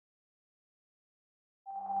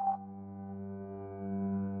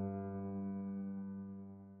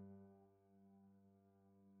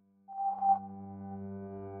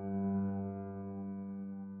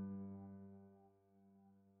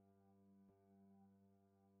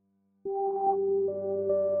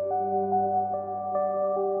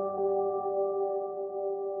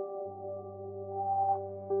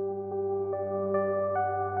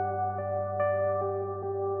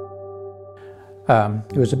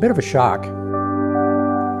It was a bit of a shock.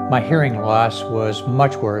 My hearing loss was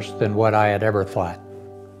much worse than what I had ever thought.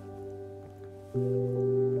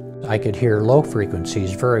 I could hear low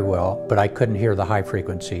frequencies very well, but I couldn't hear the high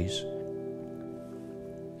frequencies.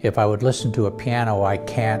 If I would listen to a piano,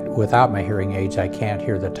 without my hearing aids, I can't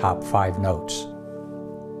hear the top 5 notes.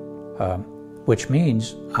 Which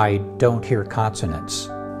means I don't hear consonants.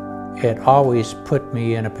 It always put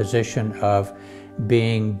me in a position of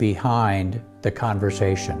being behind the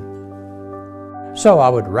conversation. So I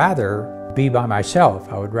would rather be by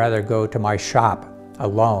myself. I would rather go to my shop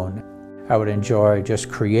alone. I would enjoy just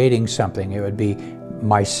creating something. It would be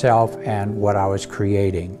myself and what I was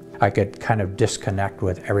creating. I could kind of disconnect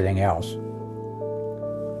with everything else.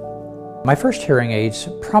 My first hearing aids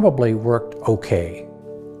probably worked okay.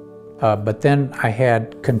 But then I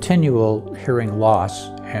had continual hearing loss,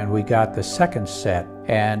 and we got the second set,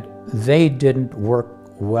 and they didn't work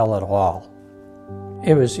well at all.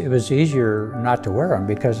 It was easier not to wear them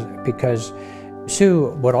because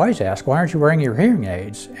Sue would always ask, "Why aren't you wearing your hearing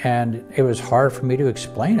aids?" And it was hard for me to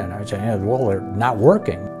explain it. I would say, "Well, they're not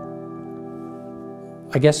working."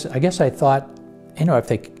 I guess I thought,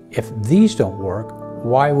 if these don't work,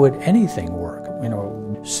 why would anything work?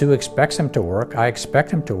 Sue expects them to work, I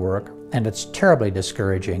expect them to work, and it's terribly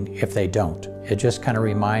discouraging if they don't. It just kind of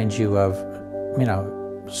reminds you of,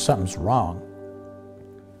 something's wrong.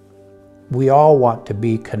 We all want to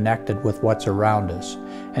be connected with what's around us,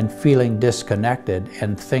 and feeling disconnected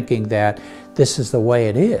and thinking that this is the way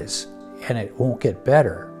it is, and it won't get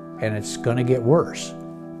better, and it's going to get worse.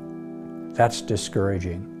 That's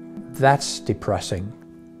discouraging. That's depressing.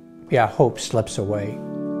 Yeah, hope slips away.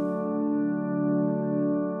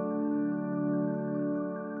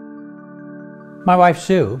 My wife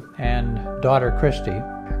Sue and daughter Christy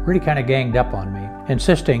really kind of ganged up on me,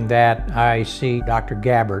 insisting that I see Dr.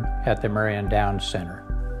 Gabbard at the Marion Downs Center.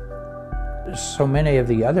 So many of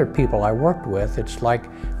the other people I worked with, it's like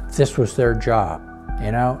this was their job.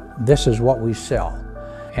 This is what we sell.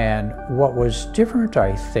 And what was different,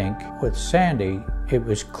 I think, with Sandy, it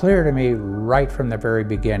was clear to me right from the very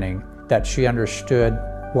beginning that she understood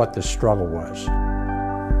what the struggle was.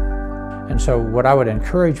 And so what I would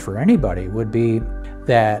encourage for anybody would be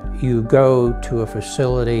that you go to a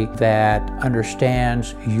facility that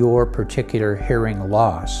understands your particular hearing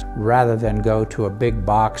loss, rather than go to a big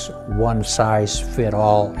box,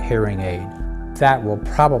 one-size-fit-all hearing aid. That will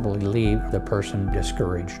probably leave the person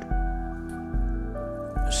discouraged.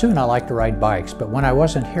 Sue and I like to ride bikes, but when I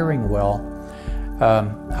wasn't hearing well,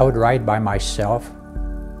 I would ride by myself.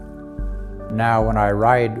 Now, when I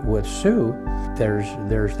ride with Sue,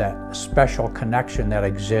 there's that special connection that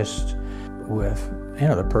exists with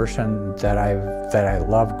the person that I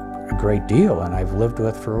love a great deal and I've lived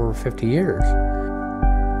with for over 50 years.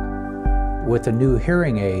 With the new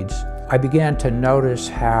hearing aids, I began to notice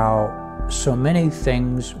how so many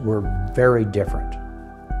things were very different.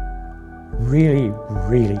 Really,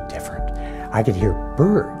 really different. I could hear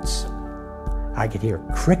birds. I could hear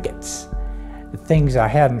crickets. The things I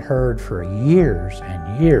hadn't heard for years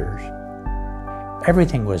and years.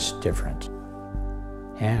 Everything was different.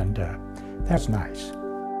 And that's nice.